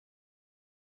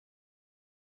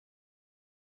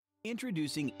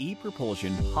Introducing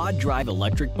ePropulsion Pod Drive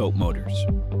electric boat motors.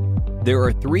 There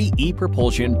are three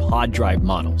ePropulsion Pod Drive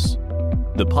models.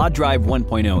 The Pod Drive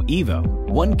 1.0 EVO,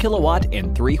 1 kilowatt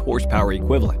and 3 horsepower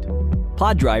equivalent.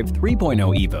 Pod Drive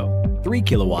 3.0 EVO, 3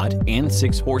 kilowatt and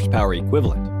 6 horsepower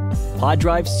equivalent. Pod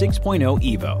Drive 6.0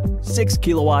 EVO, 6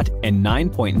 kilowatt and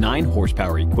 9.9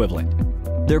 horsepower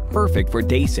equivalent. They're perfect for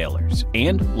day sailors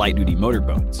and light-duty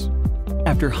motorboats.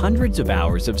 After hundreds of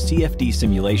hours of CFD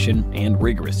simulation and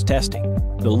rigorous testing,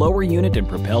 the lower unit and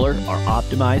propeller are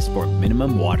optimized for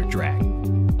minimum water drag.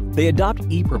 They adopt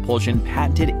ePropulsion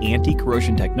patented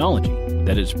anti-corrosion technology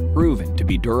that is proven to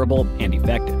be durable and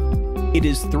effective. It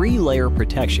is 3-layer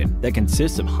protection that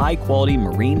consists of high-quality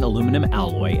marine aluminum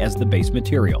alloy as the base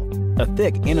material, a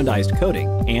thick anodized coating,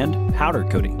 and powder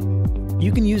coating.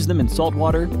 You can use them in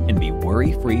saltwater and be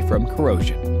worry-free from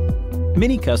corrosion.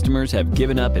 Many customers have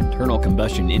given up internal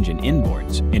combustion engine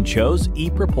inboards and chose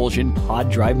ePropulsion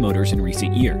Pod Drive motors in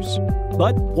recent years.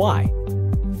 But why?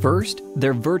 First,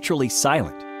 they're virtually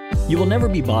silent. You will never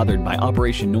be bothered by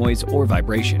operation noise or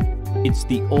vibration. It's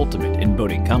the ultimate in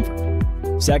boating comfort.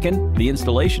 Second, the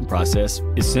installation process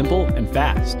is simple and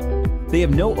fast. They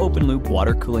have no open-loop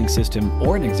water cooling system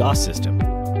or an exhaust system.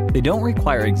 They don't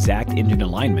require exact engine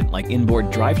alignment like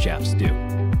inboard drive shafts do.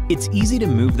 It's easy to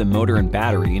move the motor and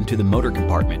battery into the motor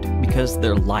compartment because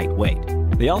they're lightweight.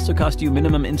 They also cost you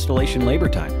minimum installation labor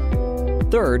time.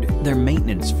 Third, they're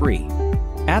maintenance-free.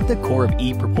 At the core of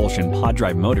ePropulsion Pod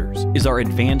Drive motors is our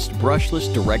advanced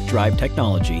brushless direct drive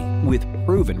technology with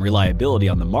proven reliability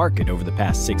on the market over the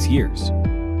past 6 years.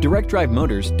 Direct drive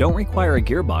motors don't require a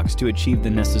gearbox to achieve the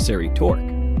necessary torque,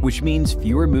 which means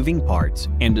fewer moving parts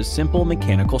and a simple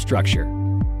mechanical structure.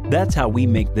 That's how we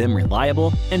make them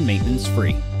reliable and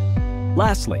maintenance-free.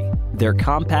 Lastly, they're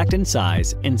compact in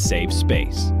size and save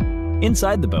space.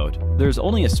 Inside the boat, there's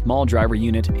only a small driver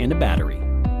unit and a battery.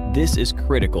 This is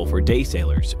critical for day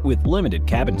sailors with limited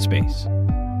cabin space.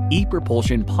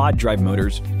 ePropulsion Pod Drive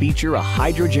motors feature a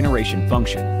hydrogeneration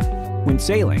function. When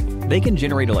sailing, they can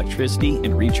generate electricity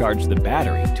and recharge the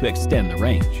battery to extend the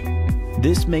range.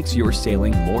 This makes your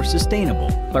sailing more sustainable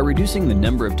by reducing the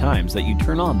number of times that you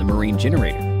turn on the marine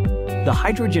generator. The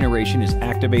hydrogeneration is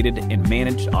activated and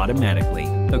managed automatically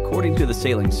according to the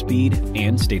sailing speed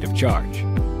and state of charge.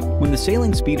 When the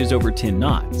sailing speed is over 10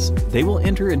 knots, they will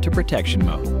enter into protection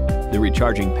mode. The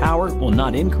recharging power will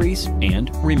not increase and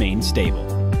remain stable.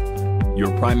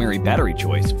 Your primary battery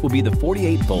choice will be the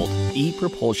 48-volt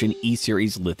ePropulsion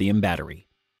E-Series lithium battery.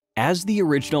 As the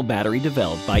original battery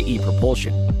developed by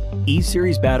ePropulsion,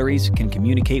 E-Series batteries can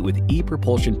communicate with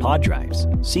ePropulsion pod drives,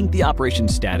 sync the operation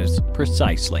status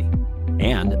precisely,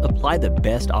 and apply the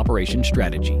best operation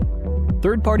strategy.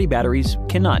 Third-party batteries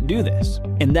cannot do this,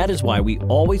 and that is why we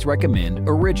always recommend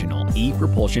original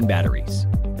ePropulsion batteries.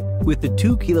 With the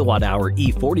 2 kWh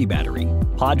E40 battery,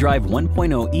 Pod Drive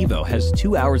 1.0 EVO has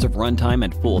 2 hours of runtime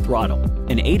at full throttle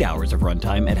and 8 hours of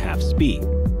runtime at half speed.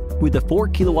 With the 4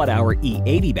 kWh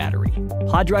E80 battery,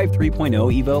 Pod Drive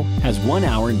 3.0 EVO has 1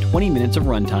 hour and 20 minutes of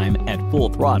runtime at full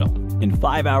throttle and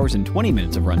 5 hours and 20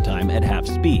 minutes of runtime at half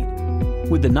speed.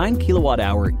 With the 9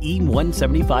 kWh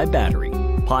E175 battery,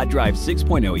 Pod Drive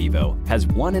 6.0 EVO has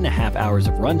 1.5 hours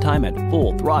of runtime at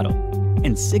full throttle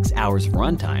and 6 hours of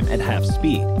runtime at half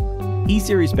speed.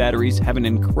 E-Series batteries have an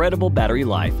incredible battery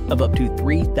life of up to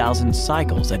 3,000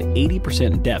 cycles at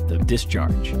 80% depth of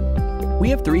discharge. We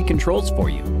have 3 controls for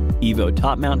you: EVO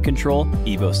top mount control,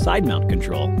 EVO side mount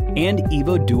control, and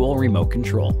EVO dual remote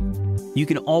control. You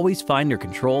can always find your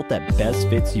control that best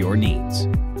fits your needs.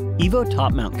 EVO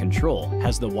top mount control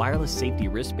has the wireless safety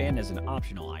wristband as an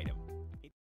optional item.